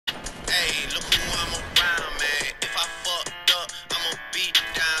Hey, look who I'm around, man. If I fucked up, I'ma be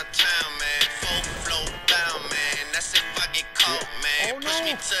downtown, man. Full flow down, man. That's if I get caught, man. Oh, no. Push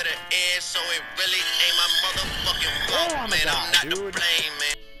me to the edge, so it really ain't my motherfucking fault, Oh, man. I'm not to dude. blame,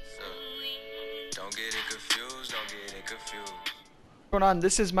 man. Don't get it confused, don't get it confused. What's going on?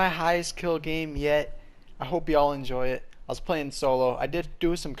 This is my highest kill game yet. I hope y'all enjoy it. I was playing solo. I did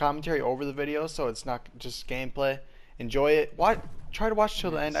do some commentary over the video, so it's not just gameplay. Enjoy it. Try to watch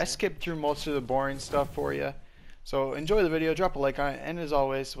till the end. I skipped through most of the boring stuff for you. So enjoy the video, drop a like on it, and as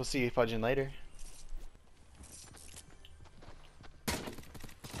always, we'll see you fudging later.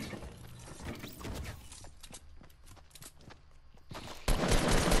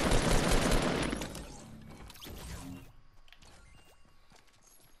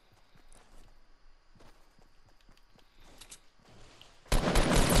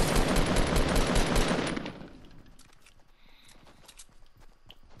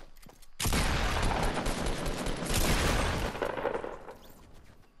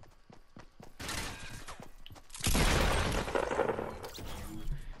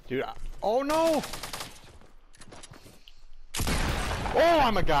 Dude, oh no! Oh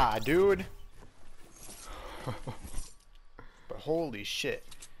my god, dude! But holy shit.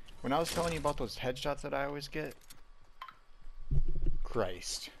 When I was telling you about those headshots that I always get,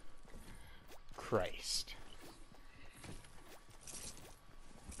 Christ.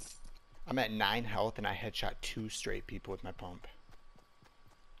 I'm at 9 health and I headshot 2 straight people with my pump.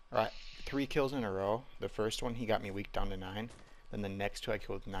 Alright, 3 kills in a row. The first one, he got me weak down to 9. Then the next 2 I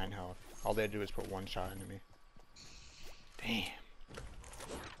killed with 9 health. All they had to do was put 1 shot into me. Damn.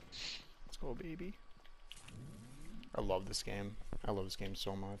 Let's go, baby. I love this game. I love this game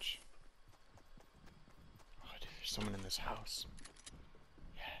so much. Oh, dude, there's someone in this house.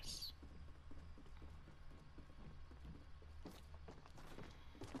 Yes.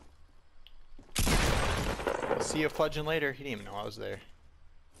 I'll see you fudging later. He didn't even know I was there.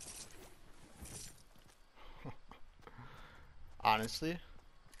 Honestly,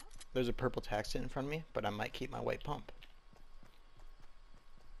 there's a purple tax in front of me, but I might keep my white pump.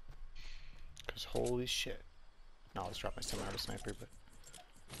 Cause holy shit. No, let's drop my semi-auto sniper, but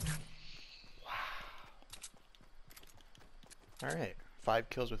wow. Alright,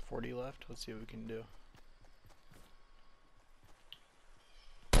 5 kills with 40 left. Let's see what we can do.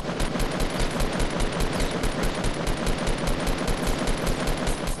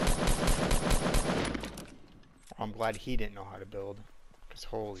 I'm glad he didn't know how to build. Because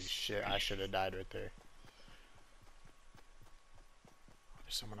holy shit, I should have died right there.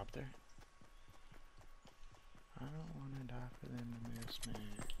 There's someone up there. I don't want to die for them to miss me.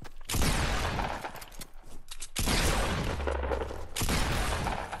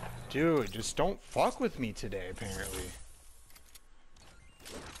 Dude, just don't fuck with me today, apparently.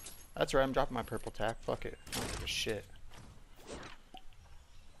 That's right, I'm dropping my purple tack. Fuck it. I don't give a shit.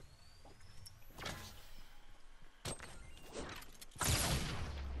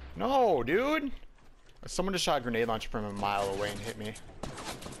 No, dude! Someone just shot a grenade launcher from a mile away and hit me.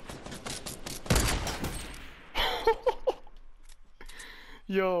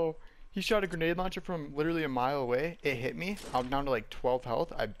 Yo, he shot a grenade launcher from literally a mile away. It hit me. I'm down to like 12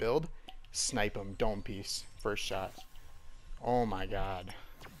 health. I build, snipe him, dome piece, first shot. Oh my god.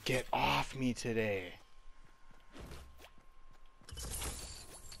 Get off me today.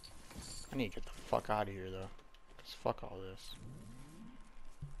 I need to get the fuck out of here though. Cause fuck all this.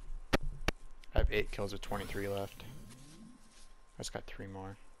 I have 8 kills with 23 left. I just got 3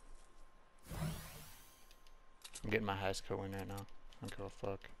 more. I'm getting my highest kill win right now. I don't give a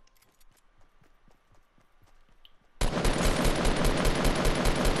fuck.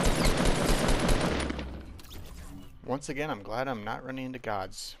 Once again, I'm glad I'm not running into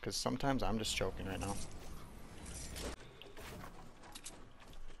gods, because sometimes I'm just choking right now.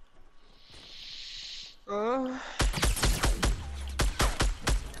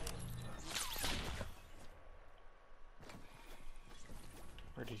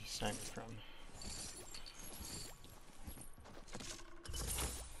 Where did he snipe me from?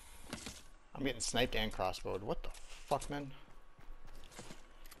 I'm getting sniped and crossbowed. What the fuck, man?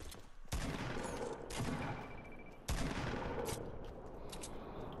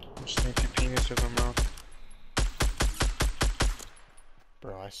 Sneak your penis in my mouth.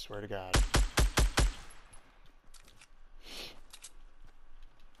 Bro, I swear to God.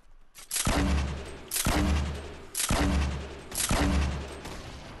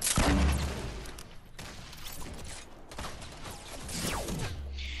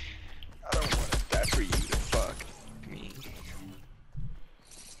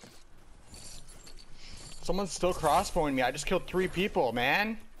 Someone's still crossbowing me. I just killed 3 people,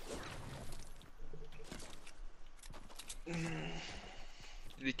 man.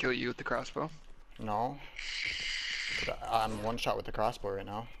 Did he kill you with the crossbow? No. But I'm one shot with the crossbow right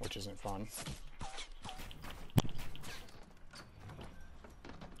now, which isn't fun.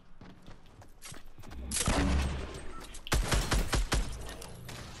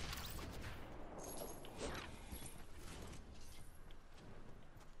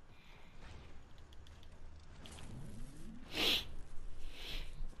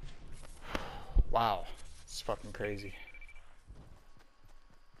 Wow, it's fucking crazy.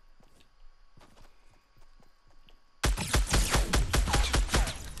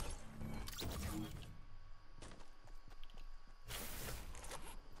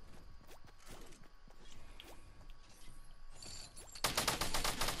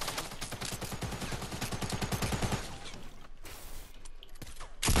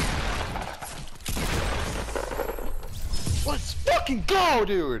 Let's fucking go,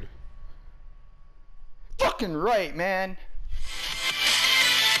 dude! Fucking right, man!